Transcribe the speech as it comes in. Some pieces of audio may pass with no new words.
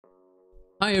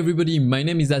Hi everybody, my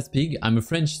name is AsPig. I'm a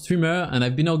French streamer and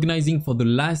I've been organizing for the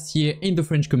last year in the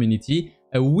French community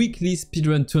a weekly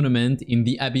speedrun tournament in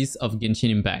the abyss of Genshin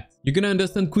Impact. You're gonna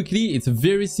understand quickly, it's a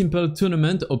very simple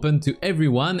tournament open to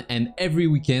everyone and every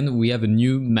weekend we have a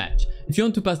new match. If you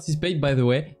want to participate, by the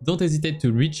way, don't hesitate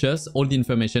to reach us, all the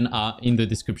information are in the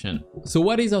description. So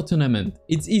what is our tournament?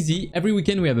 It's easy, every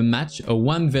weekend we have a match, a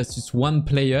 1 versus 1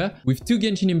 player with 2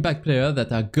 Genshin Impact players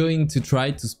that are going to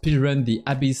try to speedrun the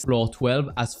abyss floor 12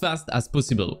 as fast as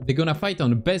possible. They're gonna fight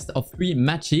on a best of 3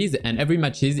 matches and every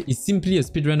match is simply a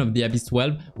speedrun of the abyss 12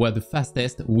 where the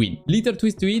fastest win. Little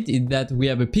twist to it is that we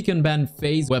have a pick and ban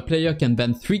phase where player can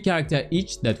ban 3 characters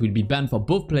each that will be banned for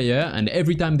both players, and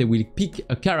every time they will pick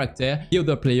a character, the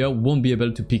other player won't be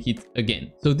able to pick it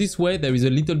again. So this way there is a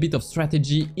little bit of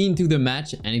strategy into the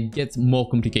match and it gets more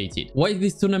complicated. Why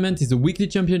this tournament is a weekly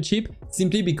championship?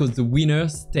 Simply because the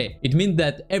winners stay. It means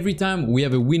that every time we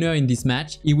have a winner in this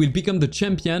match, he will become the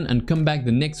champion and come back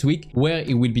the next week where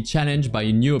he will be challenged by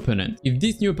a new opponent. If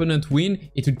this new opponent wins,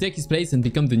 it will take his place and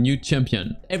become the new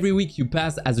champion. Every week you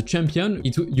pass as a champion,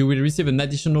 you will receive an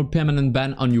additional permanent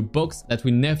ban on your box that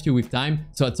will nerf you with time,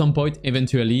 so at some point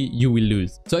eventually you will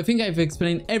lose. So I think I've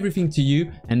explained everything to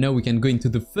you and now we can go into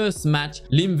the first match,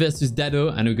 Lim versus Dado,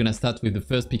 and we're gonna start with the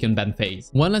first pick and ban phase.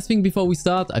 One last thing before we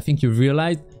start, I think you've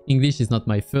realized English is not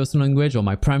my first language or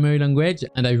my primary language,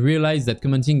 and I realized that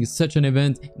commenting such an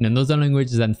event in another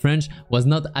language than French was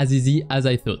not as easy as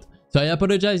I thought. So I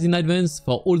apologize in advance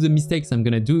for all the mistakes I'm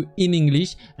gonna do in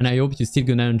English, and I hope you're still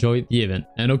gonna enjoy the event.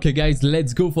 And okay guys,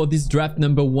 let's go for this draft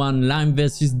number 1, Lime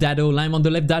versus Dado. Lime on the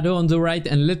left, Dado on the right,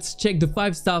 and let's check the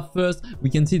 5-star first. We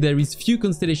can see there is few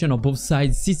constellations on both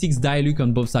sides, C6 Dialog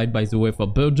on both sides by the way for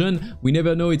Burgeon. We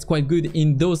never know, it's quite good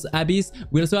in those abyss.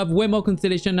 We also have way more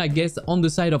constellation I guess on the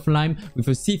side of Lime with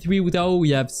a C3 Wutao,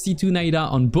 we have C2 Naida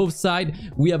on both sides,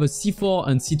 we have a C4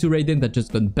 and C2 Raiden that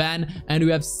just got banned, and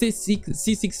we have C6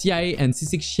 Yae and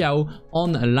C6 Xiao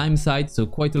on Lime side, so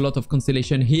quite a lot of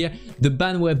constellation here. The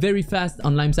ban were very fast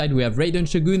on Lime side. We have Raiden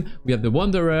Shogun, we have the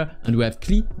Wanderer, and we have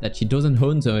Klee that she doesn't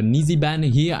own, so an easy ban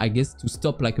here I guess to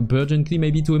stop like a Burgeon Klee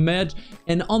maybe to emerge.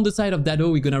 And on the side of Dado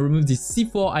we're gonna remove this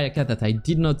C4 Ayaka that I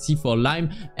did not see for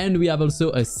Lime, and we have also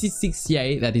a C6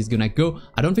 Yae that is gonna go.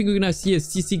 I don't think we're gonna see a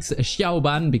C6 Xiao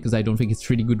ban because I don't think it's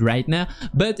really good right now,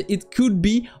 but it could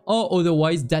be, or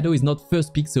otherwise Dado is not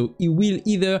first pick, so he will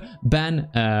either ban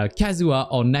Kazuha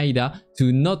or Naida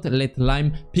to not let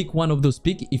Lime pick one of those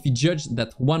picks if he judged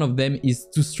that one of them is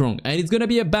too strong. And it's gonna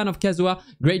be a ban of Kazuha,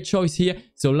 great choice here.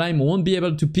 So Lime won't be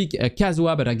able to pick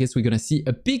Kazuha, but I guess we're gonna see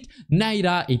a pick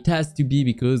Naida. It has to be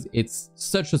because it's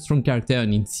such a strong character,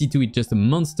 and in C2 it's just a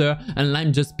monster, and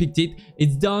Lime just picked it.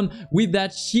 It's done. With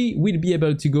that, she will be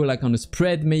able to go like on a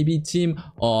spread maybe team,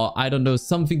 or I don't know,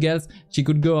 something else. She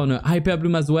could go on a Hyper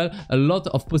Bloom as well. A lot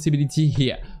of possibility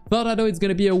here. For Dado, it's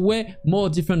gonna be a way more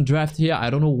different draft here. I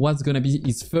don't know what's gonna be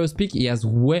his first pick. He has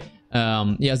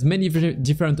many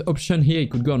different options here. He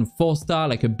could go on 4-star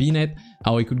like a Binet,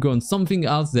 or he could go on something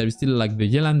else. There is still like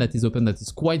the Yelan that is open that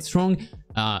is quite strong.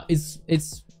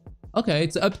 Okay,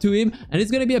 it's up to him, and it's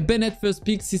gonna be a Bennett first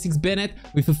pick, C6 Bennett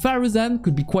with a Faruzan.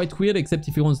 Could be quite weird, except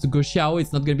if he wants to go Xiao,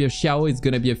 it's not gonna be a Xiao, it's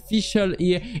gonna be a Fischl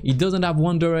here. He doesn't have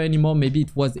Wanderer anymore. Maybe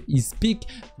it was his pick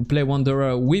to play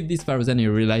Wanderer with this Faruzan. He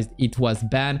realized it was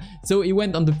banned, so he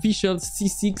went on the Fischl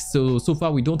C6. So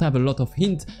far we don't have a lot of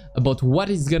hint about what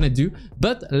he's gonna do,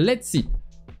 but let's see.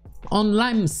 On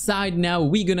Lime's side now,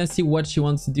 we're gonna see what she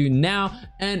wants to do now,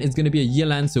 and it's gonna be a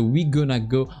Yelan, so we're gonna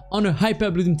go on a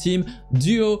Hyper Bloom team,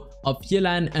 duo of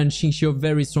Yelan and Xingqiu,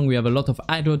 very strong. We have a lot of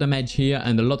hydro damage here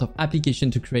and a lot of application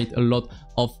to create a lot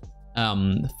of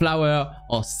flower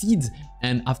or seeds,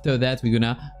 and after that we're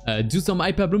gonna do some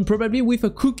Hyper Bloom probably with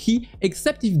a Cookie,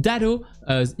 except if Dado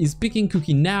is picking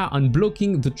Cookie now and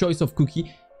blocking the choice of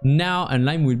Cookie now, and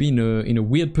Lime will be in a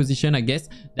weird position I guess.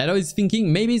 Dado is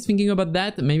thinking, maybe he's thinking about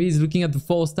that, maybe he's looking at the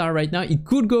 4-star right now. He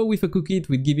could go with a Cookie, it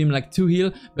would give him like 2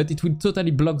 heal, but it would totally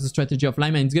block the strategy of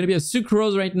Lime, and it's gonna be a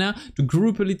Sucrose right now to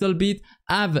group a little bit,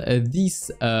 have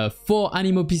this 4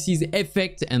 Animo PCs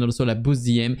effect, and also like boost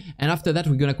DM, and after that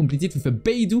we're gonna complete it with a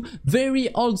Beidou.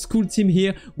 Very old school team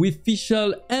here with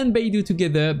Fischl and Beidou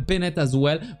together, Bennett as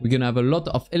well. We're gonna have a lot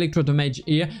of electro damage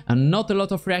here and not a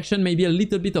lot of reaction, maybe a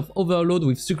little bit of overload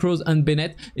with Sucrose and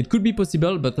Bennett. It could be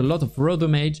possible, but a lot of raw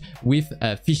damage with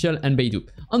Fischl and Beidou.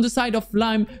 On the side of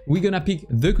Lime, we're gonna pick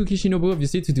the Cookie Shinobu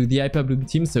obviously to do the Hyper Bloom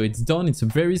team, so it's done. It's a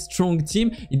very strong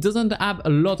team. It doesn't have a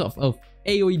lot of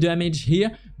AoE damage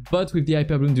here, but with the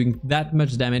Hyper Bloom doing that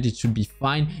much damage, it should be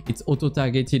fine. It's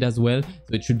auto-targeted as well,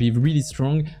 so it should be really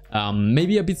strong.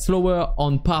 Maybe a bit slower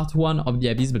on part 1 of the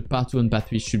Abyss, but part 2 and part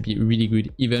 3 should be really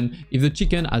good, even if the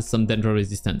chicken has some danger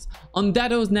resistance. On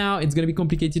Dados now, it's going to be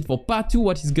complicated for part 2.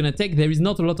 What he's going to take, there is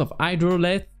not a lot of Hydro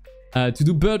left to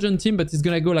do Burgeon team, but he's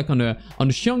gonna go like on a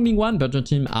Xiangling one. Burgeon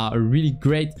team are a really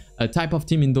great type of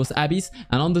team in those Abyss.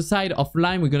 And on the side of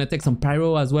Lime, we're gonna take some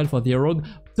Pyro as well for the Rogue,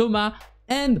 Thoma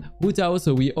and Hu Tao.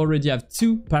 So we already have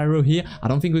 2 Pyro here. I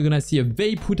don't think we're gonna see a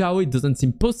Vape Hu Tao. It doesn't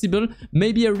seem possible.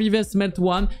 Maybe a Reverse Melt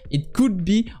one, it could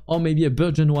be, or maybe a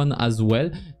Burgeon one as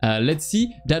well. Let's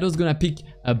see. Dado's gonna pick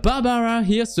a Barbara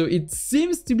here, so it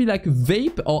seems to be like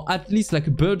Vape, or at least like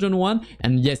a Burgeon one.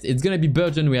 And yes, it's gonna be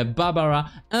Burgeon. We have Barbara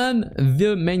and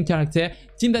the main character.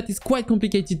 Team that is quite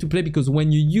complicated to play, because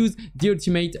when you use the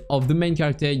ultimate of the main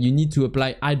character, you need to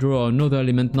apply Hydro or another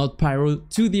element, not Pyro,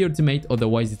 to the ultimate,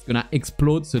 otherwise it's gonna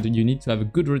explode. So you need to have a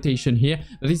good rotation here.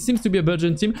 But this seems to be a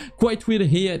Burgeon team. Quite weird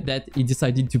here that he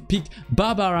decided to pick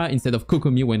Barbara instead of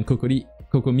Kokomi, when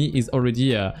Kokomi is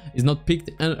already is not picked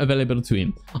and available to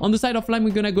him. On the side of Lime,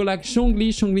 we're gonna go like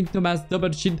Xiangling Thomas,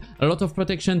 double shield, a lot of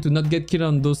protection to not get killed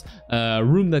on those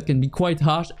rooms that can be quite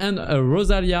harsh, and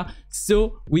Rosalia.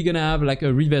 So we're gonna have like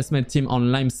a reverse melt team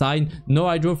on Lime side. No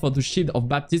Hydro for the shield of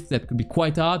Baptiste, that could be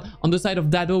quite hard. On the side of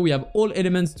Dado, we have all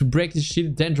elements to break his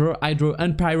shield, Danger, Hydro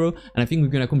and Pyro, and I think we're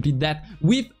gonna complete that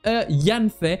with a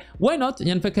Yanfei. Why not?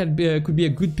 Yanfei could be a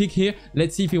good pick here.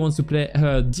 Let's see if he wants to play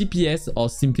her DPS or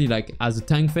simply like as a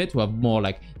tank Fei to have more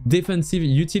like defensive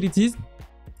utilities.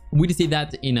 We'll see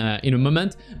that in a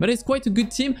moment, but it's quite a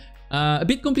good team. A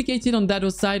bit complicated on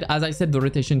Dado's side. As I said, the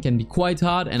rotation can be quite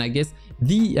hard, and I guess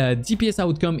the DPS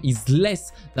outcome is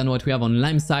less than what we have on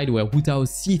Lime side, where Hu Tao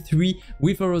C3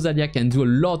 with a Rosalia can do a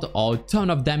lot or a ton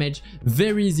of damage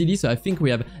very easily. So I think we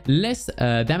have less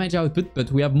damage output, but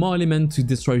we have more element to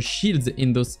destroy shields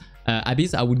in those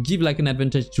Abyss. I would give like an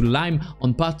advantage to Lime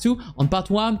on part 2. On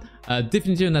part 1,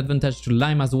 definitely an advantage to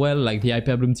Lime as well, like the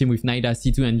Hyper Bloom team with Naida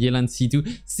C2 and Yelan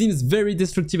C2 seems very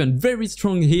destructive and very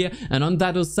strong here. And on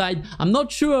Dado's side, I'm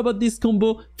not sure about this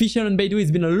combo, Fisher and Beidou. It's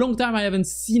been a long time I haven't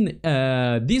seen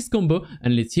this combo,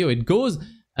 and let's see how it goes.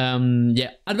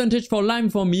 Yeah, advantage for Lime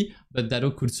for me, but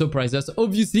Dado could surprise us,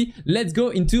 obviously. Let's go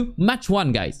into match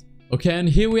 1, guys. Okay, and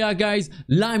here we are, guys.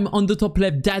 Lime on the top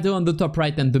left, Dado on the top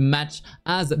right, and the match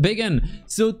has begun.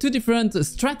 So 2 different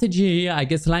strategy here. I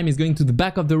guess Lime is going to the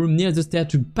back of the room near the stair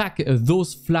to pack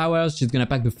those flowers. She's gonna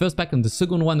pack the first pack, and the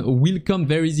second one will come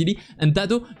very easily. And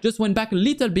Dado just went back a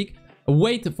little bit,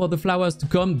 wait for the flowers to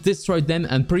come, destroy them,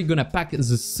 and probably gonna pack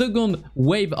the second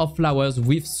wave of flowers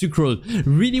with Sucrose.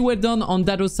 Really well done on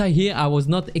Dado's side here. I was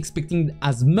not expecting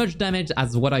as much damage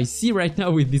as what I see right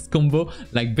now with this combo.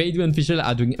 Like Beidou and Fischl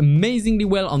are doing amazingly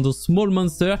well on those small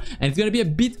monsters, and it's gonna be a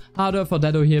bit harder for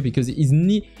Dado here, because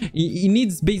he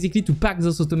needs basically to pack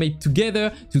those automate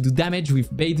together to do damage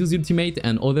with Beidou's ultimate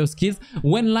and other skills.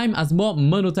 When Lime has more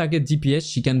mono-target DPS,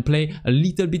 she can play a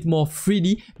little bit more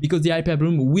freely, because the Hyper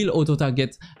Bloom will auto-target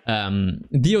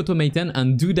the automaton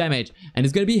and do damage. And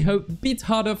it's gonna be a bit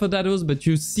harder for Dados, but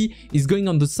you see he's going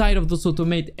on the side of those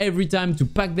automate every time to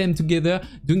pack them together,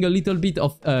 doing a little bit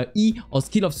of E or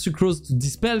skill of Sucrose to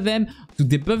dispel them, to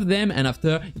debuff them, and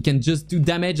after he can just do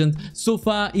damage. And so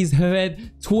far he's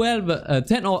ahead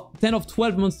 10 of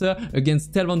 12 monster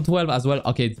against 12 on 12 as well.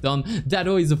 Okay, it's done.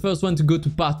 Dado is the first one to go to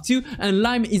part 2, and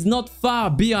Lime is not far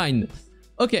behind.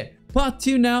 Okay, part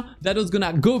 2 now. Dado's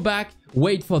gonna go back,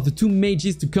 wait for the 2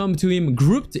 mages to come to him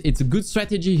grouped. It's a good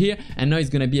strategy here, and now he's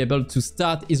gonna be able to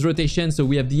start his rotation. So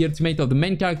we have the ultimate of the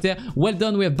main character. Well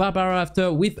done. We have Barbara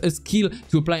after with a skill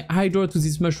to apply Hydro to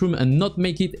this mushroom and not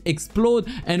make it explode.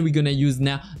 And we're gonna use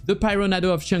now the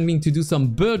Pyronado of Xiangling to do some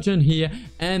Burgeon here,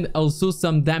 and also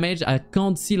some damage. I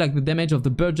can't see like the damage of the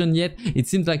Burgeon yet. It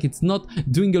seems like it's not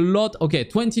doing a lot. Okay,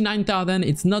 29,000,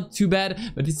 it's not too bad,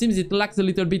 but it seems it lacks a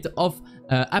little bit of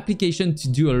application to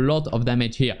do a lot of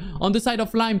damage here. On the side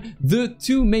of Lime, the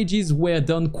 2 mages were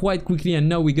done quite quickly, and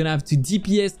now we're gonna have to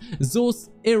DPS those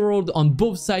Herald on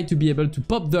both sides to be able to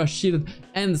pop their shield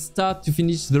and start to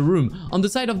finish the room. On the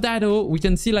side of Dado, we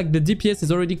can see like the DPS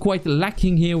is already quite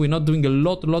lacking here. We're not doing a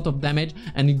lot of damage,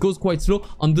 and it goes quite slow.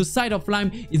 On the side of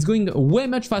Lime, it's going way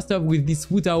much faster with this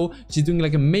Hu Tao. She's doing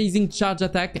like amazing charge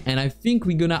attack, and I think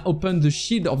we're gonna open the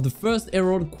shield of the first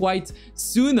Herald quite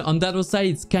soon. On Dado's side,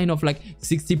 it's kind of like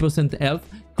 60% health,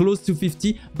 close to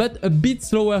 50, but a bit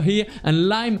slower here. And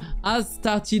Lime has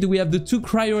started. We have the 2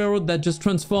 cryo herald that just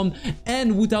transformed,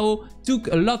 and Hu Tao took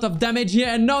a lot of damage here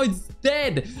and now it's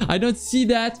dead. I don't see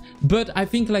that, but I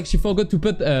think like she forgot to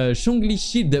put Zhongli's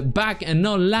shield back, and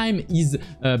now Lime is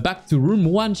back to room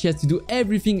 1. She has to do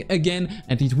everything again,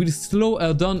 and it will slow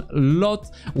her down a lot,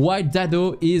 while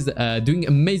Dado is doing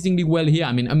amazingly well here.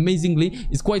 I mean, amazingly.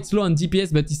 It's quite slow on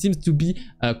DPS, but he seems to be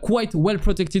quite well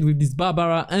protected with this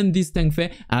Barbara and this Tang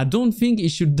Fei. I don't think he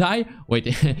should die. Wait,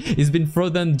 he's been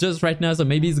frozen just right now, so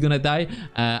maybe he's gonna die.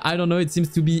 I don't know. It seems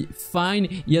to be fine.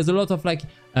 He has a lot of like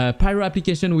pyro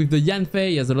application with the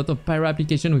Yanfei. He has a lot of pyro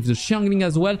application with the Xiangling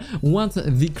as well. Once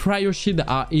the cryo shield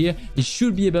are here, he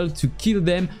should be able to kill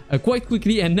them quite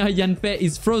quickly. And now Yanfei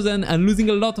is frozen and losing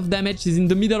a lot of damage. She's in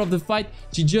the middle of the fight.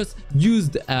 She just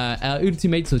used her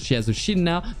ultimate, so she has a shield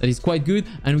now that is quite good.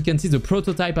 And we can see the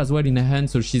prototype as well in her hand,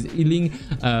 so she's healing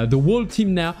the whole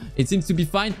team now. It seems to be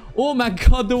fine. Oh my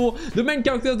god, the main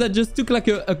character that just took like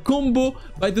a combo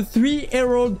by the 3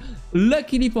 Herald.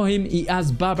 Luckily for him, he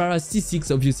has Barbara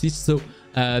C6 obviously, so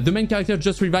the main character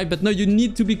just revived. But now you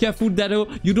need to be careful, Dado.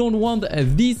 You don't want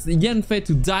this Yanfei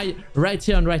to die right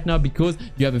here and right now, because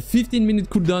you have a 15-minute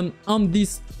cooldown on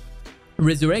this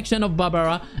resurrection of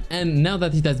Barbara, and now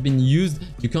that it has been used,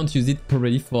 you can't use it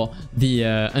probably for the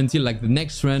until like the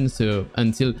next run, so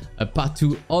until part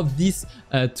 2 of this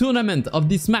tournament, of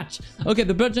this match. Okay,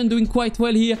 the Burgeon doing quite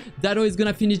well here. Dado is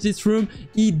gonna finish this room.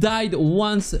 He died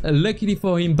once, luckily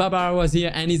for him. Barbara was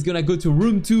here, and he's gonna go to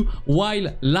room 2,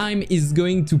 while Lime is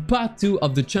going to part 2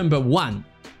 of the chamber 1.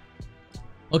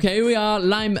 Okay, here we are,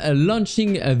 Lime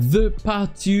launching the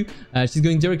part 2. She's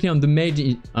going directly on the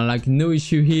mage, like no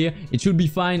issue here. It should be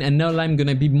fine, and now Lime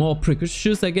gonna be more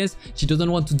precautious, I guess. She doesn't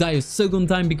want to die a second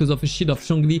time because of a shield of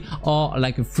Zhongli or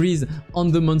like a freeze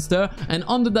on the monster. And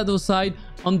on the Dado side,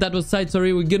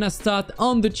 we're gonna start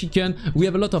on the chicken. We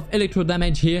have a lot of electro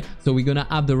damage here, so we're gonna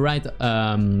have the right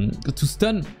to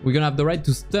stun. We're gonna have the right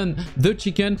to stun the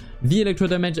chicken. The electro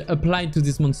damage applied to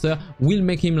this monster will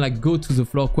make him like go to the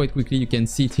floor quite quickly. You can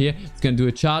see it here. It's gonna do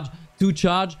a charge, 2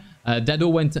 charge. Dado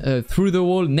went through the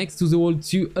wall, next to the wall,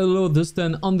 to allow the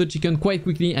stun on the chicken quite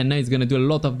quickly, and now it's gonna do a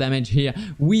lot of damage here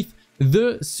with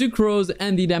the sucrose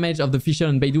and the damage of the Fisher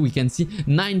and Beidou. We can see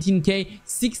 19k,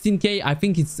 16k. I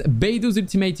think it's Beidou's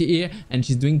ultimate here, and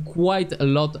she's doing quite a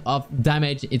lot of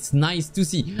damage. It's nice to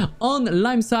see. On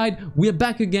Lime side, we're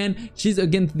back again. She's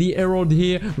against the Herald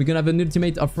here. We're gonna have an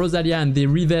ultimate of Rosalia, and the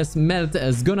reverse melt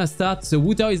is gonna start. So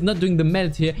Wu Tao is not doing the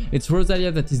melt here. It's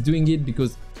Rosalia that is doing it,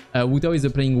 because Wu Tao is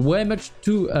applying way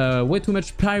too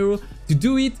much pyro to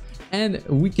do it. And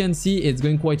we can see it's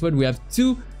going quite well. We have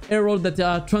 2 Herald that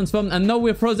are transformed, and now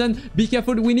we're frozen. Be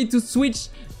careful, we need to switch,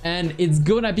 and it's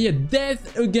gonna be a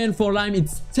death again for Lime.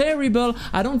 It's terrible.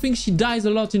 I don't think she dies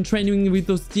a lot in training with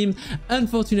those teams.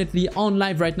 Unfortunately, on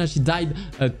live right now, she died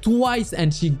twice,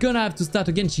 and she's gonna have to start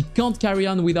again. She can't carry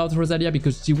on without Rosalia,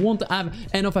 because she won't have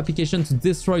enough application to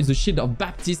destroy the shield of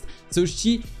Baptiste, so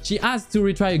she has to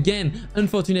retry again.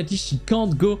 Unfortunately, she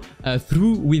can't go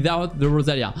through without the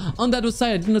Rosalia. On that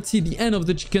side, I did not see the end of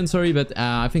the chicken, sorry, but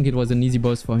I think it was an easy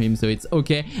boss for him, so it's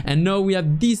okay. And now we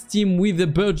have this team with the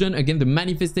Burgeon, again the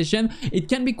Manifestation. It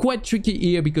can be quite tricky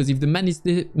here, because if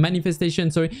the manifestation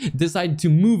decide to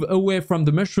move away from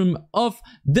the mushroom of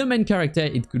the main character,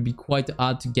 it could be quite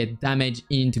hard to get damage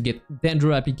in, to get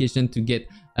danger application, to get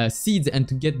seeds, and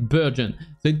to get Burgeon.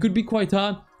 So it could be quite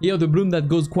hard. Here the bloom that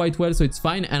goes quite well, so it's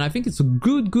fine. And I think it's a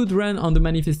good run on the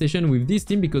manifestation with this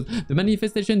team, because the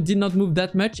manifestation did not move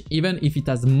that much, even if it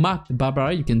has marked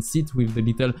Barbara. You can see it with the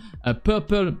little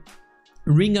purple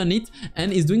ring on it,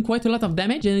 and is doing quite a lot of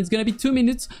damage. And it's gonna be 2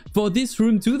 minutes for this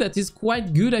room 2. That is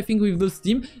quite good, I think, with those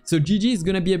team. So GG is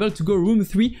gonna be able to go room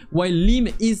 3, while Lim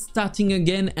is starting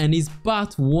again, and is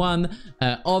part 1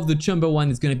 of the chamber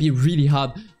 1. It's gonna be really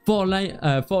hard for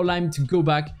Lime to go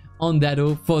back on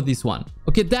Dado for this one.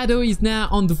 Okay, Dado is now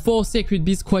on the 4 Sacred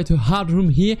Beast, quite a hard room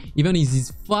here, even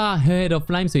he's far ahead of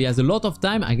Lime, so he has a lot of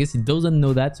time. I guess he doesn't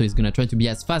know that, so he's gonna try to be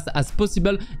as fast as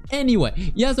possible.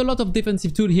 Anyway, he has a lot of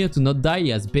defensive tool here to not die. He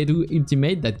has Beidou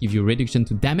ultimate that gives you reduction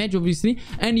to damage, obviously,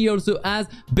 and he also has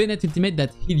Bennett ultimate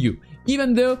that heal you.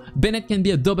 Even though Bennett can be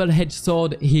a double-edged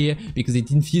sword here, because it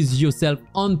infuses yourself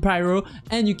on pyro,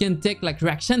 and you can take like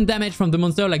reaction damage from the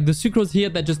monster, like the Sucrose here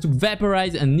that just took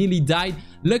vaporize and nearly died.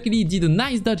 Luckily he did a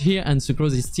nice dodge here, and Sucrose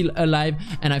Cross is still alive,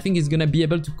 and I think he's gonna be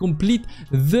able to complete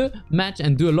the match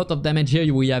and do a lot of damage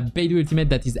here. We have Beidou ultimate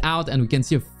that is out, and we can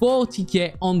see a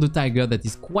 40k on the Tiger. That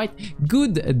is quite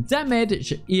good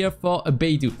damage here for a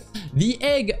Beidou. The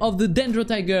egg of the Dendro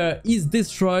Tiger is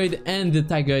destroyed, and the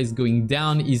Tiger is going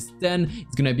down. He's stunned.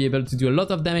 He's gonna be able to do a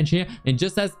lot of damage here, and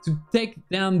just has to take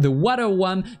down the water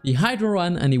one, the hydro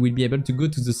one, and he will be able to go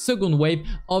to the second wave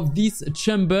of this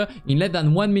chamber in less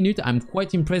than 1 minute. I'm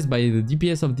quite impressed by the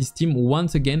DPS of this team.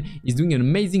 Once again, he's doing an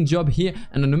amazing job here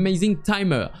and an amazing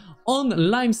timer. On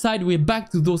Lime side, we're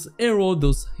back to those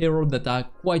heroes that are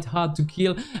quite hard to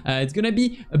kill. It's gonna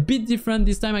be a bit different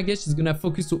this time. I guess she's gonna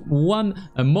focus one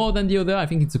more than the other. I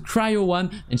think it's a cryo one,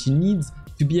 and she needs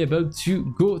to be able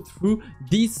to go through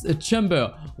this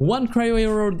chamber. One cryo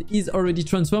herald is already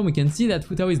transformed. We can see that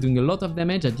Futao is doing a lot of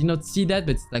damage. I did not see that,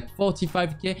 but it's like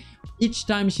 45k each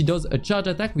time she does a charge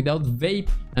attack without vape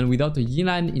and without a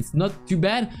Yilan. It's not too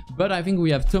bad, but I think we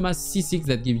have Thomas C6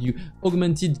 that give you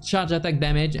augmented charge attack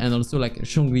damage, and also like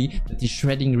Shongli that is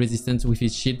shredding resistance with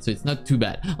his shield, so it's not too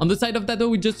bad. On the side of Dado,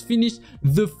 we just finished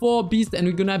the 4 beasts, and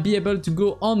we're gonna be able to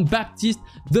go on Baptiste,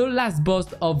 the last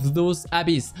boss of those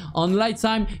abyss. On light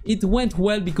time, it went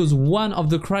well because one of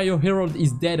the cryo herald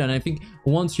is dead, and I think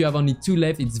once you have only 2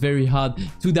 left, it's very hard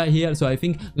to die here. So I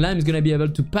think Lime is gonna be able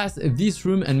to pass this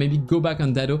room and maybe go back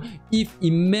on Dado if he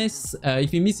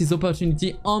misses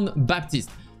opportunity on Baptiste.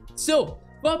 So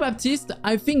for Baptiste,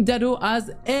 I think Dado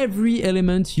has every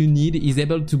element you need. He's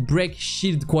able to break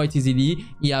shield quite easily.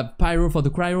 He have Pyro for the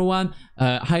Cryo one,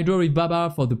 Hydro with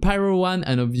Baba for the Pyro one,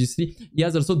 and obviously he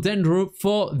has also Dendro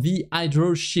for the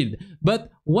Hydro shield.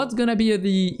 But what's gonna be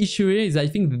the issue here is I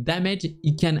think the damage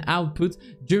he can output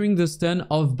during the stun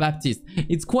of Baptiste.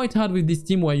 It's quite hard with this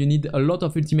team where you need a lot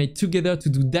of ultimate together to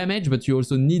do damage, but you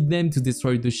also need them to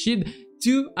destroy the shield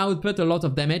to output a lot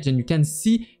of damage. And you can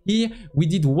see here we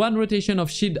did 1 rotation of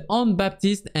shield on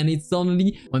Baptiste, and it's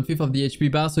only 1/5 of the HP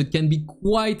bar, so it can be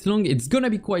quite long. It's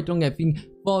gonna be quite long, I think,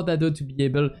 for Dado to be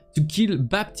able to kill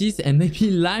Baptiste, and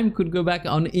maybe Lime could go back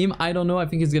on him. I don't know. I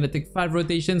think it's gonna take 5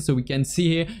 rotations. So we can see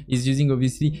here he's using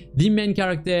obviously the main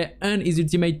character and his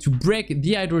ultimate to break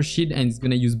the Hydro shield, and he's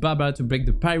gonna use Barbara to break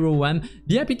the Pyro one.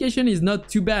 The application is not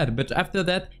too bad, but after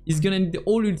that he's gonna need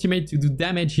all ultimate to do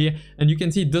damage here, and you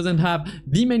can see it doesn't have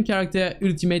the main character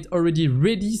ultimate already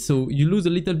ready, so you lose a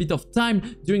little bit of time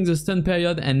during the stun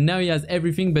period, and now he has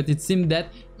everything, but it seemed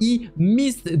that he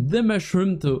missed the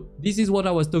mushroom. So this is what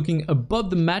I was talking about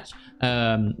the match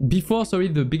before, sorry,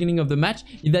 the beginning of the match,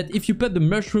 is that if you put the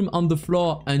mushroom on the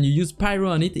floor and you use Pyro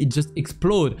on it, it just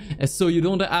explodes. So you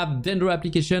don't have Dendro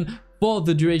application for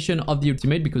the duration of the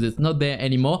ultimate because it's not there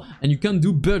anymore, and you can't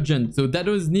do Burgeon. So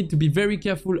Dados need to be very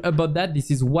careful about that.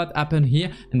 This is what happened here,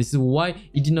 and this is why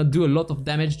he did not do a lot of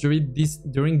damage during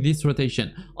this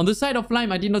rotation. On the side of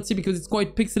Lime, I did not see because it's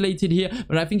quite pixelated here,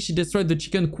 but I think she destroyed the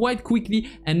chicken quite quickly,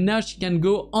 and now she can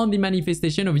go on the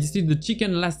manifestation. Obviously the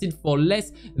chicken lasted for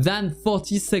less than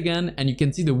 40 seconds, and you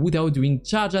can see the Wutao doing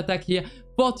charge attack here.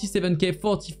 47k,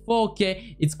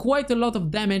 44k, it's quite a lot of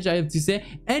damage, I have to say,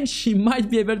 and she might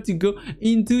be able to go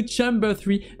into chamber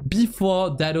 3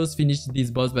 before Dados finish this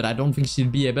boss, but I don't think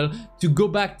she'll be able to go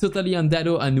back totally on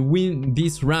Dado and win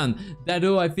this round.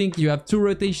 Dado, I think you have 2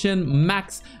 rotation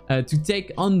max to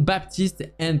take on Baptiste,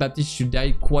 and Baptiste should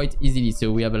die quite easily.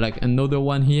 So we have like another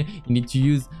one here. You need to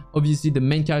use obviously the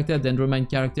main character, Dendro main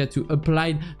character, to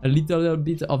apply a little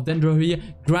bit of Dendro here,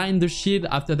 grind the shield.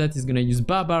 After that he's gonna use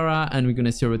Barbara, and we're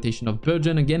gonna see a rotation of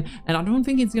Burgeon again, and I don't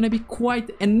think it's gonna be quite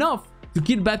enough to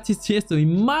kill Baptiste here, so he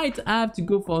might have to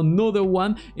go for another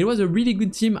one. It was a really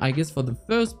good team, I guess, for the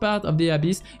first part of the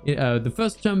Abyss, the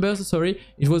first chambers, sorry.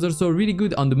 It was also really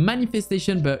good on the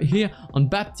manifestation, but here on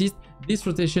Baptiste, this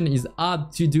rotation is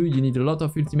hard to do. You need a lot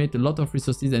of ultimate, a lot of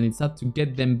resources, and it's hard to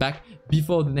get them back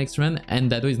before the next run, and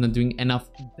Dado is not doing enough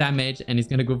damage, and he's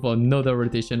gonna go for another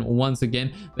rotation once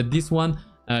again. But this one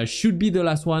should be the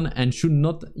last one and should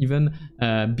not even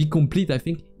be complete. I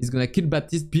think he's gonna kill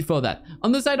Baptiste before that.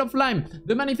 On the side of Lime,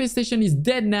 the manifestation is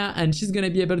dead now, and she's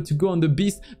gonna be able to go on the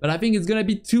beast, but I think it's gonna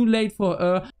be too late for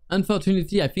her.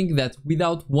 Unfortunately, I think that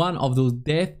without one of those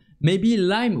deaths, maybe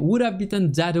Lime would have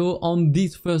beaten Dado on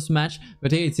this first match,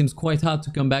 but here it seems quite hard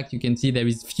to come back. You can see there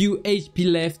is few HP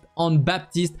left on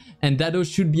Baptiste, and Dado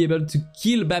should be able to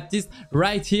kill Baptiste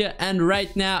right here and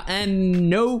right now. And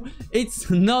no, it's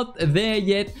not there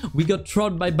yet. We got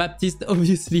trolled by Baptiste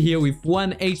obviously here with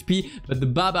 1 HP, but the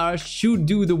Barbara should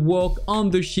do the work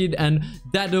on the shield, and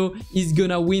Dado is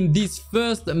gonna win this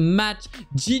first match.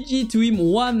 GG to him.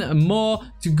 One more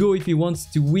to go if he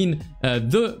wants to win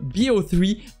the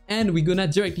BO3, and we're gonna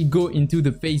directly go into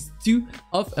the phase 2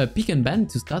 of pick and ban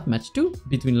to start match 2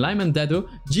 between Lime and Dado.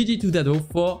 GG to Dado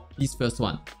for this first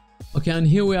one. Okay, and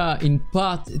here we are in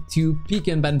part 2 pick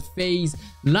and ban phase.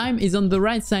 Lime is on the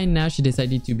right side now. She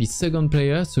decided to be second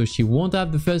player, so she won't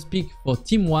have the first pick for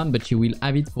team 1, but she will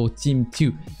have it for team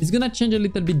 2. It's gonna change a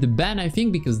little bit the ban, I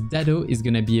think, because Dado is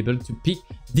gonna be able to pick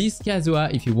this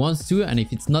Kazuha if he wants to, and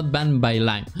if it's not banned by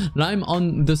Lime. Lime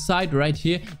on the side right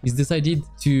here has decided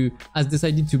to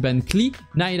ban Klee,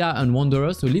 Naida and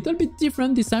Wanderer, so a little bit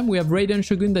different this time. We have Raiden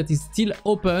Shogun that is still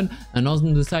open, and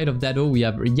on the side of Dado we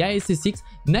have Yae C6,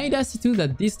 Naida C2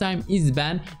 that this time is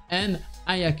banned, and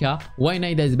Ayaka. Why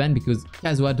Naida is banned? Because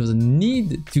Kazuha doesn't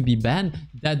need to be banned.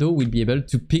 Dado will be able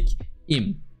to pick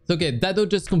him. So okay, Dado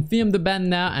just confirmed the ban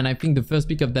now, and I think the first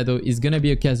pick of Dado is gonna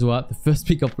be a Kazuha. The first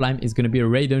pick of Lime is gonna be a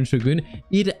Raiden Shogun.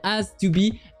 It has to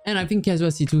be, and I think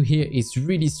Kazuha C2 here is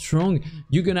really strong.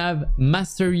 You're gonna have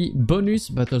mastery bonus,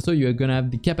 but also you're gonna have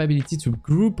the capability to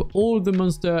group all the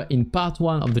monsters in part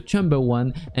 1 of the chamber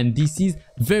 1, and this is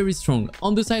very strong.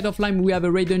 On the side of Lime, we have a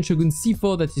Raiden Shogun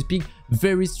C4 that is big,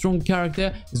 very strong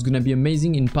character. It's gonna be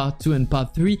amazing in part 2 and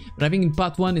part 3, but I think in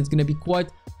part 1 it's gonna be quite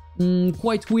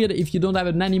weird if you don't have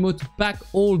an animo to pack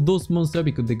all those monsters,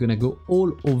 because they're gonna go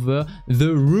all over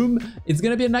the room. It's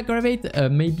gonna be an aggravate,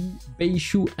 maybe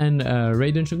Beishu and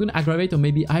Raiden Shogun aggravate, or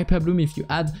maybe Hyper Bloom if you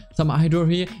add some Hydro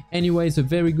here. Anyway, it's a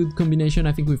very good combination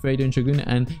I think with Raiden Shogun,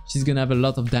 and she's gonna have a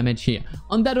lot of damage here.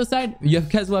 On Dado side, you have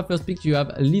Kazuha first pick. You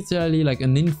have literally like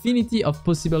an infinity of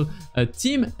possible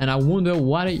team, and I wonder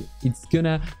what it's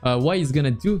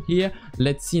gonna do here.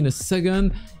 Let's see in a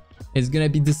second. It's gonna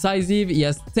be decisive. He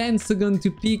has 10 seconds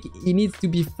to pick. He needs to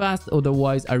be fast,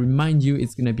 otherwise I remind you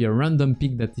it's gonna be a random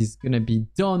pick that is gonna be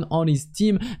done on his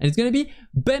team, and it's gonna be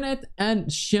Bennett and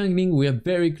Xiangling. We are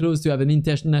very close to have an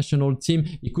international team.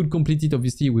 He could complete it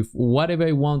obviously with whatever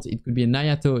he wants. It could be a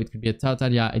Nayato, it could be a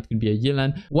Tartaglia, it could be a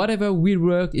Yelan. Whatever will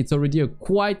work. It's already a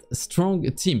quite strong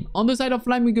team. On the side of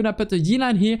Lime, we're gonna put a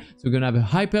Yelan here, so we're gonna have a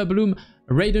Hyper Bloom,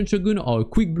 Raiden Shogun, or a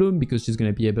Quick Bloom, because she's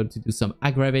going to be able to do some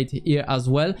aggravate here as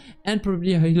well, and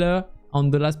probably a healer on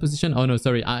the last position. Oh no,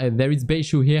 sorry, there is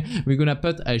Beishu here. We're gonna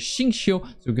put a Xingqiu,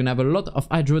 so we're gonna have a lot of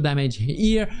hydro damage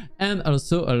here, and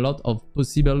also a lot of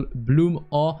possible bloom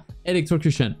or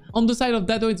electrocution. On the side of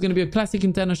Dado, it's gonna be a classic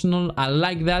international. I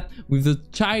like that, with the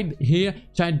child here,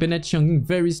 Child Bennett Xiangling,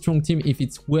 very strong team if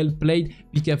it's well played.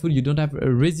 Be careful you don't have a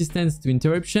resistance to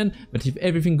interruption, but if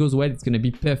everything goes well, it's gonna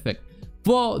be perfect.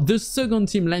 For the second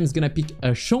team, Lime's gonna pick a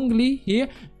Zhongli here,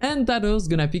 and Dado's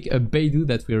gonna pick a Beidou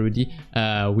that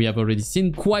we have already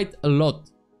seen quite a lot.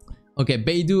 Okay,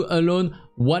 Beidou alone,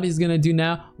 what he's gonna do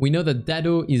now? We know that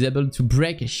Dado is able to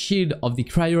break a shield of the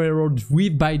Cryo Herald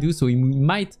with Beidou, so he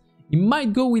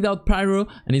might go without Pyro,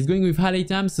 and he's going with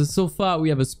Halitam. So far we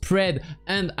have a spread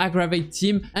and aggravate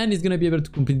team, and he's gonna be able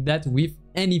to complete that with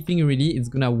anything really. It's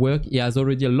gonna work. He has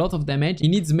already a lot of damage. He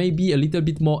needs maybe a little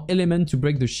bit more element to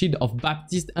break the shield of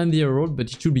Baptiste and the Herald,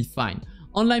 but it should be fine.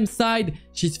 On Lime's side,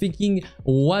 she's thinking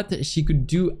what she could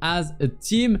do as a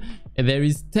team. There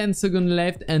is 10 seconds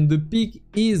left, and the pick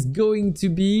is going to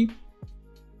be...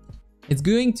 It's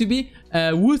going to be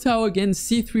Wu Tao again,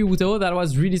 C3 Wu Tao. That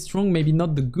was really strong. Maybe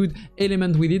not the good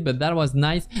element with it, but that was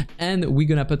nice. And we're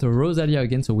gonna put a Rosalia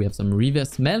again, so we have some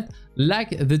reverse melt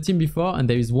like the team before. And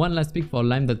there is one last pick for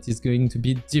Lime that is going to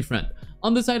be different.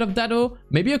 On the side of Dado,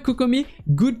 maybe a Kokomi.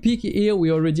 Good pick here.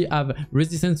 We already have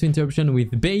resistance to interruption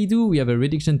with Beidou. We have a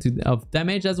reduction of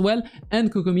damage as well.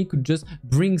 And Kokomi could just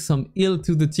bring some heal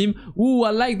to the team. Ooh,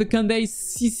 I like the Kandai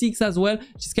C6 as well.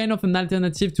 She's kind of an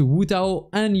alternative to Wu Tao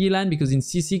and Yelan, because in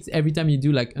C6, every time you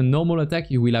do like a normal attack,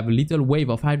 you will have a little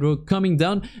wave of Hydro coming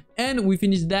down. And we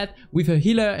finish that with a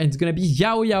healer, and it's gonna be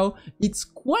Yao Yao. It's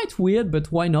quite weird,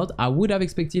 but why not? I would have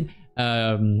expected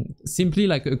simply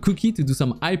like a Cookie to do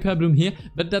some Hyper Bloom here,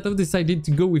 but Dado decided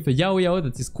to go with a Yao Yao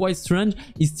that is quite strange.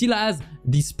 He still has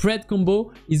the spread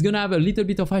combo. He's gonna have a little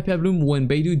bit of Hyper Bloom when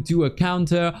Beidou do a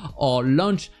counter or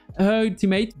launch her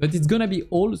ultimate, but it's gonna be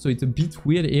all, so it's a bit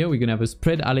weird here. We're gonna have a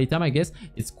spread alley time, I guess.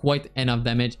 It's quite enough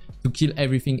damage to kill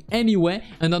everything anyway.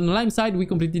 And on the Lime side, we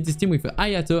completed this team with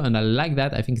Ayato, and I like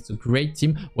that. I think it's a great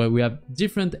team where we have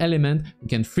different elements. We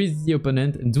can freeze the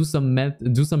opponent and do some melt,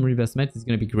 do some reverse melt. It's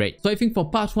gonna be great. So I think for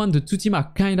part 1, the two teams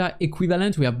are kinda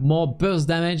equivalent. We have more burst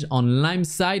damage on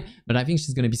Lime's side, but I think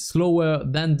she's gonna be slower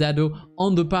than Dado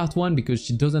on the part 1 because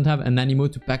she doesn't have an animo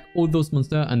to pack all those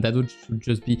monsters, and Dado should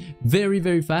just be very,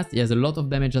 very fast. He has a lot of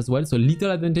damage as well, so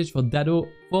little advantage for Dado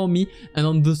for me. And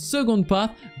on the second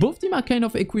part, both teams are kind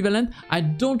of equivalent. I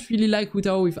don't really like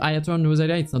Wutao with Ayato and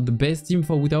Rosalia. It's not the best team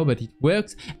for Wutao, but it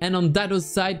works. And on Dado's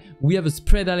side, we have a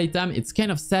spread item. It's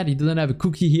kind of sad he doesn't have a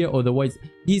cookie here, otherwise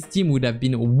his team would have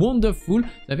been wonderful.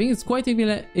 So I think it's quite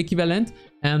equivalent,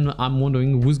 and I'm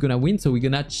wondering who's gonna win. So we're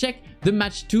gonna check the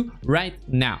match 2 right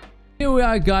now. Here we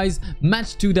are, guys.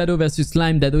 Match 2, Dado versus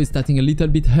Lime. Dado is starting a little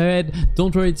bit ahead.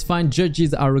 Don't worry, it's fine.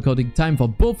 Judges are recording time for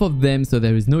both of them, so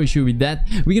there is no issue with that.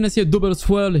 We're gonna see a double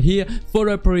swirl here,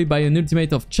 followed up probably by an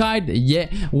ultimate of Child. Yeah,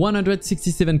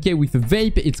 167k with a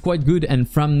vape. It's quite good, and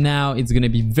from now, it's gonna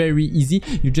be very easy.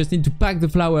 You just need to pack the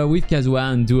flower with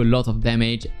Kazuha and do a lot of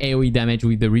damage, AoE damage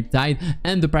with the Riptide,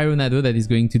 and the Pyronado that is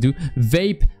going to do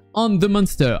vape on the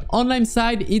monster. On Lime's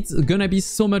side, it's gonna be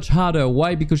so much harder.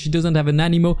 Why? Because she doesn't have an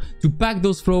animo to pack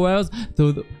those flowers,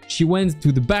 so she went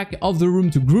to the back of the room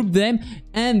to group them.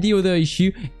 And the other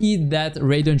issue is that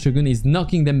Raiden Shogun is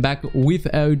knocking them back with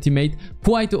her ultimate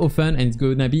quite often, and it's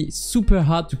gonna be super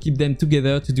hard to keep them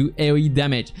together to do AoE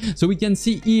damage. So we can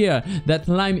see here that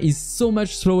Lime is so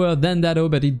much slower than Dado,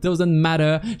 but it doesn't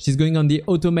matter. She's going on the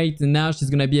automate now. She's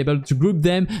gonna be able to group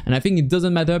them, and I think it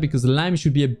doesn't matter because Lime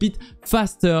should be a bit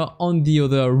faster on the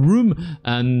other room,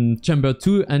 and chamber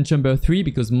 2 and chamber 3,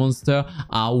 because monsters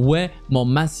are way more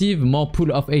massive, more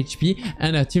pool of HP,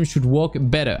 and our team should work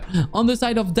better. On the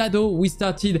side of Dado, we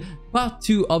started part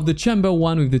 2 of the chamber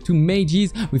 1 with the 2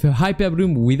 mages with a hyper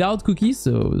bloom without cookies,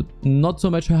 so not so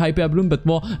much a hyper bloom but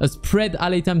more a spread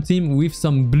item team with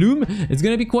some bloom. It's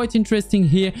gonna be quite interesting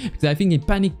here because I think he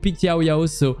panic picked Yao Yao,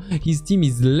 so his team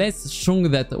is less strong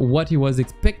than what he was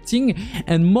expecting,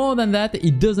 and more than that,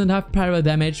 it doesn't have pyro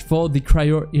damage for the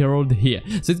Cryo Herald here.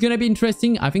 So it's gonna be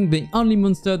interesting. I think the only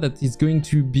monster that is going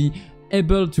to be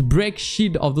able to break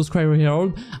shield of those Cryo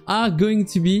Herald is going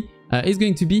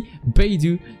to be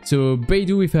Beidou. So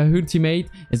Beidou with her ultimate,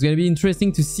 it's going to be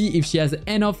interesting to see if she has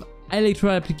enough electro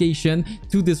application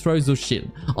to destroy those shields.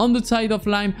 On the side of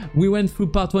Lime, we went through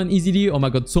part 1 easily. Oh my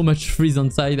god, so much freeze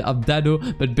on side of Dado,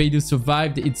 but Beidou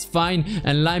survived. It's fine,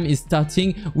 and Lime is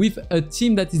starting with a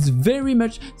team that is very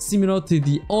much similar to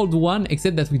the old one,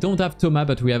 except that we don't have Toma,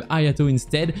 but we have Ayato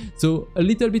instead. So a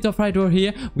little bit of hydro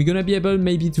here. We're gonna be able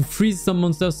maybe to freeze some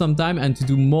monsters sometime and to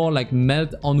do more like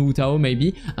melt on Wutao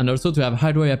maybe, and also to have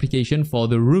hydro application for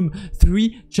the room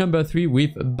 3, chamber 3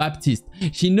 with Baptiste.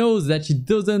 She knows that she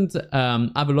doesn't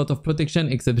have a lot of protection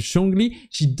except Zhongli.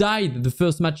 She died the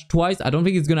first match twice. I don't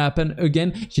think it's gonna happen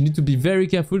again. She needs to be very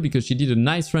careful because she did a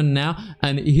nice run now,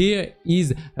 and here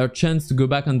is her chance to go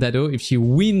back on Dado. If she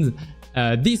wins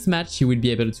this match, she will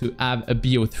be able to have a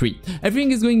BO3.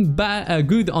 Everything is going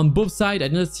good on both sides. I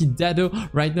do not see Dado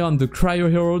right now on the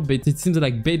Cryo Herald, but it seems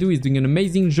like Beidou is doing an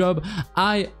amazing job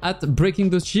at breaking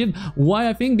those shields. Why?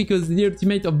 I think because the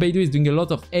ultimate of Beidou is doing a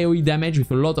lot of AoE damage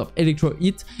with a lot of electro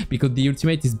hit, because the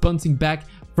ultimate is bouncing back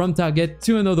from target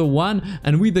to another one,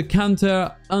 and with the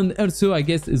counter, and also I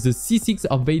guess the C6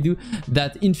 of Beidou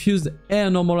that infused air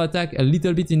normal attack a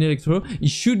little bit in electro, he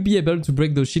should be able to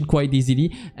break those shields quite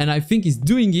easily, and I think he's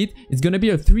doing it. It's gonna be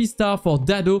a 3-star for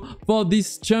Dado for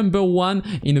this chamber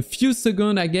 1 in a few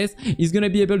seconds. I guess he's gonna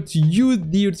be able to use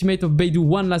the ultimate of Beidou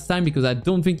one last time, because I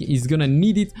don't think he's gonna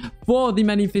need it for the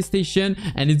manifestation,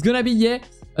 and it's gonna be, yeah,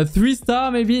 a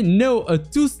 3-star maybe? No, a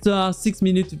 2-star, 6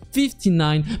 minutes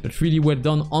 59, but really well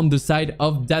done on the side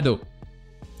of Dado.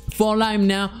 For Lime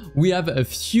now, we have a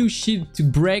few shields to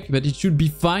break, but it should be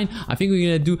fine. I think we're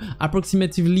gonna do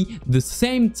approximately the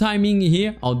same timing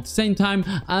here, or the same time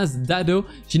as Dado.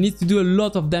 She needs to do a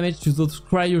lot of damage to those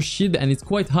cryo shields, and it's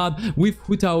quite hard with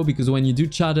Wutao, because when you do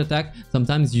charge attack,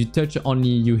 sometimes you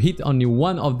hit only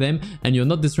one of them, and you're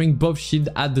not destroying both shields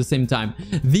at the same time.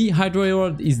 The Hydro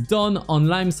Herald is done on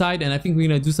Lime side, and I think we're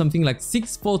gonna do something like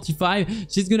 6:45.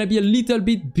 She's gonna be a little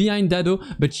bit behind Dado,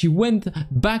 but she went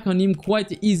back on him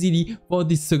quite easily for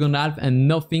this second half, and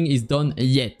nothing is done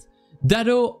yet.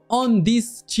 Dado on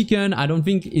this chicken, I don't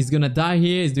think he's gonna die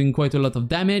here. He's doing quite a lot of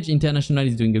damage. International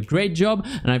is doing a great job,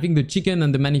 and I think the chicken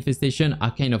and the manifestation are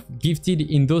kind of gifted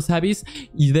in those habits.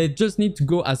 They just need to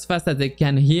go as fast as they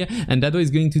can here, and Dado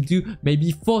is going to do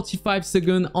maybe 45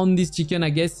 seconds on this chicken, I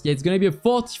guess. Yeah, it's gonna be a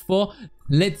 44.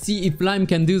 Let's see if Lime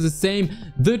can do the same.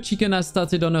 The chicken has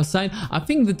started on her side. I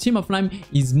think the team of Lime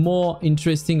is more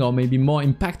interesting or maybe more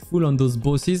impactful on those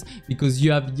bosses because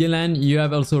you have Yelan, you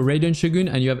have also Raiden Shogun,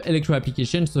 and you have Electro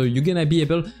Application. So you're gonna be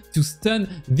able to stun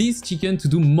this chicken to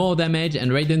do more damage.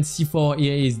 And Raiden C4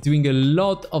 here is doing a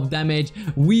lot of damage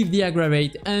with the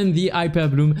Aggravate and the Hyper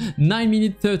Bloom. 9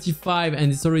 minutes 35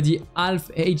 and it's already half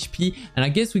HP. And I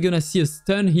guess we're gonna see a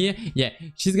stun here. Yeah,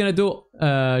 she's gonna go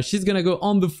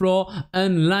on the floor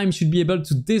and Lime should be able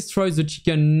to destroy the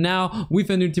chicken now with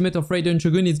an ultimate of Raiden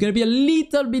Shogun. It's gonna be a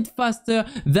little bit faster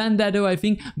than Dado, I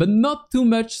think, but not too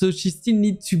much, so she still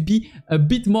needs to be a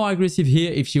bit more aggressive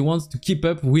here if she wants to keep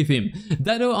up with him.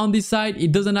 Dado on this side,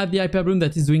 it doesn't have the Hyper Bloom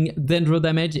that is doing Dendro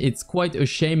damage. It's quite a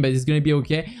shame, but it's gonna be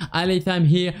okay. Alaytime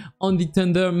here on the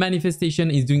Thunder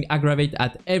Manifestation is doing Aggravate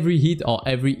at every hit or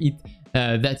every hit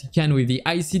that he can with the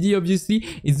ICD. Obviously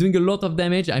it's doing a lot of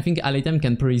damage. I think Alaytime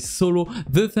can probably solo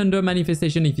the Thunder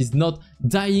Manifestation if he's not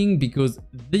dying because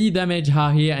the damage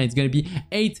are here and it's gonna be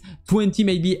 820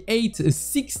 maybe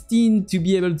 816 to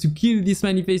be able to kill this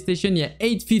manifestation. Yeah,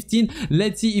 815.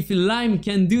 Let's see if Lime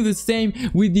can do the same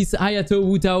with this Hayato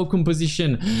Wutao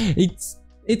composition.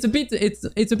 It's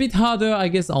a bit harder, I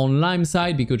guess, on Lime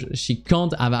side because she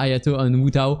can't have Hayato and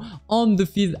Wutao on the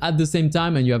field at the same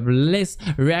time and you have less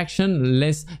reaction,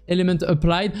 less element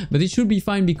applied, but it should be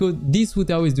fine because this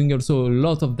Wutao is doing also a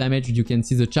lot of damage. You can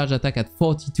see the charge attack at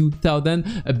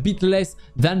 42,000, a bit less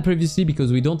than previously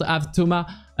because we don't have Toma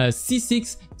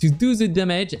C6 to do the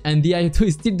damage, and the Hayato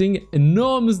is still doing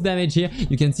enormous damage here.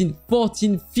 You can see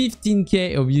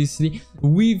 15k obviously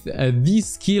with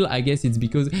this skill. I guess it's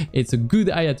because it's a good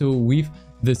Hayato with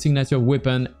the signature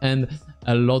weapon and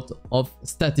a lot of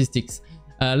statistics.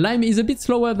 Lime is a bit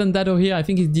slower than Dado here. I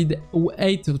think he did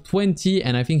 8:20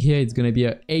 and I think here it's gonna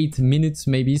be 8 minutes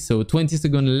maybe, so 20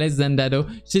 seconds less than Dado.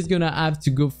 She's gonna have to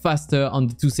go faster on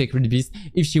the 2 Sacred Beasts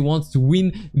if she wants to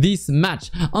win this match.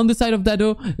 On the side of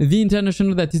Dado, the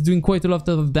international that is doing quite a lot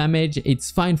of damage, it's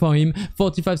fine for him.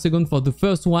 45 seconds for the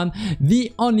first one.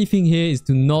 The only thing here is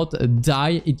to not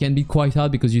die. It can be quite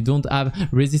hard because you don't have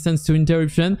resistance to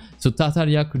interruption, so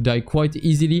Tartaglia could die quite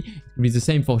easily. It will be the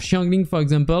same for Xiangling, for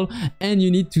example, and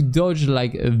you need to dodge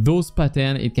like those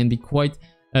patterns. It can be quite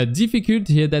difficult.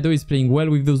 Here Dado is playing well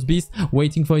with those beasts,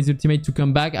 waiting for his ultimate to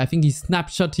come back. I think he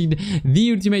snapshotted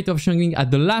the ultimate of Xiangling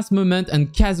at the last moment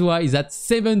and Kazuha is at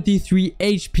 73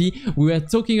 HP. We were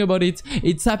talking about it.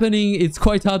 It's happening. It's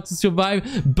quite hard to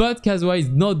survive, but Kazuha is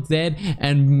not dead,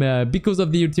 and because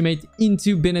of the ultimate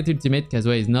into Bennett ultimate,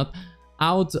 Kazuha is not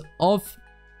out of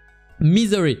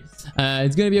misery.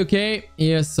 It's gonna be okay.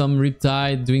 Here's some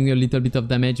Riptide doing a little bit of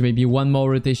damage, maybe one more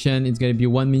rotation. It's gonna be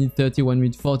 1 minute 30, 1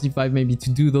 minute 45 maybe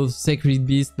to do those Sacred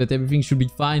Beasts, but everything should be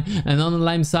fine. And on the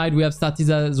Lime side we have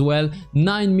started as well,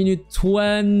 9 minutes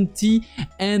 20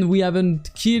 and we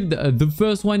haven't killed the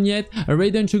first one yet. A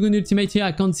Raiden Shogun ultimate here,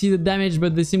 I can't see the damage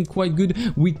but they seem quite good.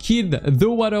 We killed the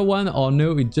water one, or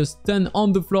no, it just turned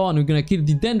on the floor, and we're gonna kill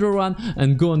the Dendro one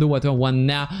and go on the water one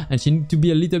now, and she needs to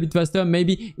be a little bit faster.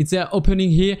 Maybe it's opening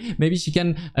here, maybe she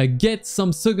can get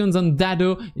some seconds on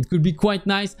Dado. It could be quite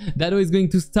nice. Dado is going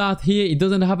to start here. He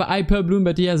doesn't have a Hyper Bloom,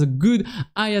 but he has a good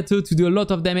Hayato to do a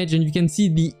lot of damage, and you can see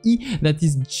the E that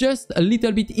is just a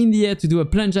little bit in the air to do a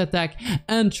plunge attack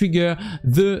and trigger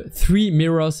the 3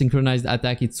 mirror synchronized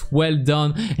attack. It's well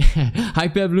done.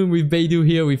 Hyper Bloom with Beidou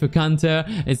here with a counter.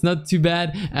 It's not too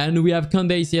bad, and we have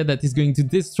Candace here that is going to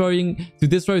destroy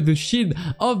the shield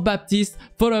of Baptiste,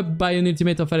 followed up by an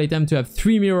ultimate of Alaytime to have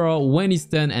 3 mirror when he's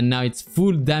done, and now it's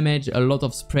full damage. A lot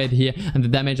of spread here, and the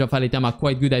damage of Alaytime are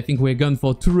quite good. I think we're going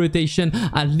for 2 rotation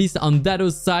at least on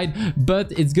Dado's side,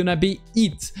 but it's gonna be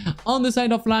it. On the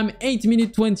side of Lime, 8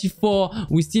 minutes 24,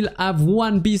 we still have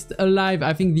 1 beast alive.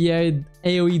 I think the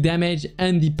AoE damage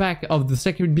and the pack of the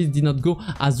Sacred Beast did not go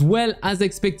as well as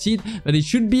expected, but it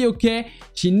should be okay.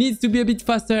 She needs to be a bit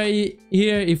faster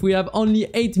here. If we have only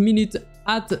 8 minutes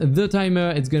at the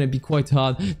timer, it's gonna be quite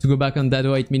hard to go back on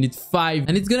Dado. 8 minutes 5,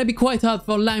 and it's gonna be quite hard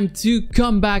for Lime to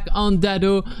come back on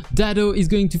Dado. Dado is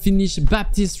going to finish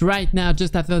Baptiste right now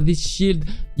just after this shield.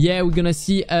 Yeah, we're gonna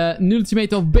see an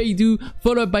ultimate of Beidou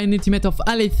followed by an ultimate of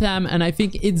Alaytime, and I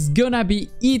think it's gonna be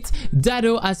it.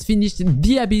 Dado has finished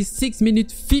the Abyss. 6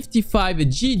 minutes 55.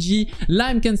 GG.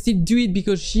 Lime can still do it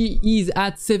because she is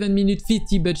at 7 minutes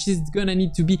 50, but she's gonna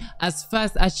need to be as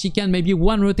fast as she can. Maybe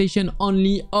 1 rotation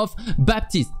only of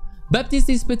Baptiste. Baptiste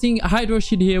is putting Hydro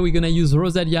Shield here. We're gonna use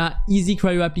Rosalia, easy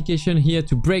cryo application here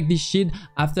to break this shield.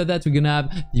 After that, we're gonna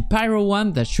have the Pyro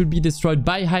one that should be destroyed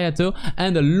by Hayato,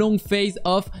 and a long phase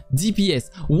of DPS.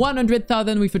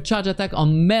 100,000 with a charge attack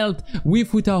on Melt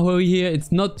with Futahori here. It's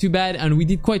not too bad, and we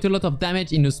did quite a lot of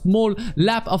damage in a small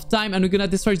lap of time, and we're gonna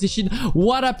destroy the shield.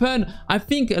 What happened? I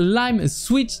think Lime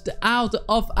switched out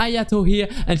of Hayato here,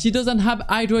 and she doesn't have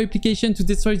Hydro application to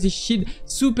destroy the shield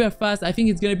super fast. I think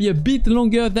it's gonna be a bit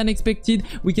longer than expected.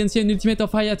 We can see an ultimate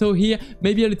of Hayato here,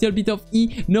 maybe a little bit of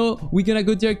E. No, we're gonna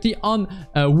go directly on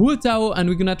Wutao, and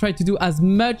we're gonna try to do as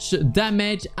much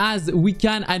damage as we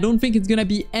can. I don't think it's gonna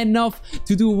be enough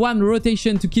to do one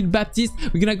rotation to kill Baptiste.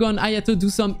 We're gonna go on Hayato, do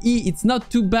some E. It's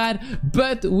not too bad,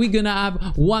 but we're gonna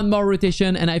have one more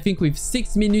rotation, and I think with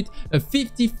 6 minutes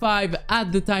 55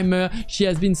 at the timer, she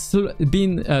has been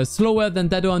slower than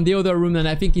Dado on the other room, and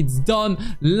I think it's done.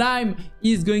 Lime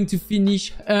is going to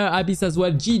finish her Abyss as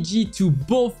well. GG to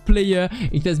both players.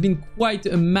 It has been quite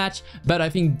a match, but I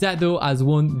think Dado has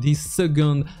won this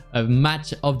second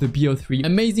match of the BO3.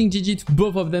 Amazing GG to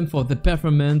both of them for the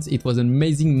performance. It was an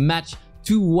amazing match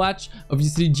to watch.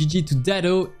 Obviously, GG to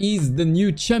Dado is the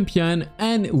new champion,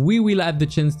 and we will have the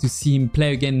chance to see him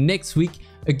play again next week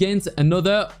against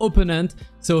another opponent.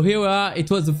 So here we are. It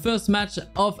was the first match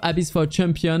of Abyss for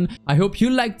Champion. I hope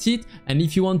you liked it, and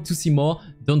if you want to see more,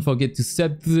 don't forget to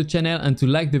sub to the channel and to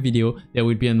like the video. There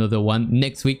will be another one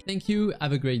next week. Thank you,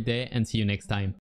 have a great day, and see you next time.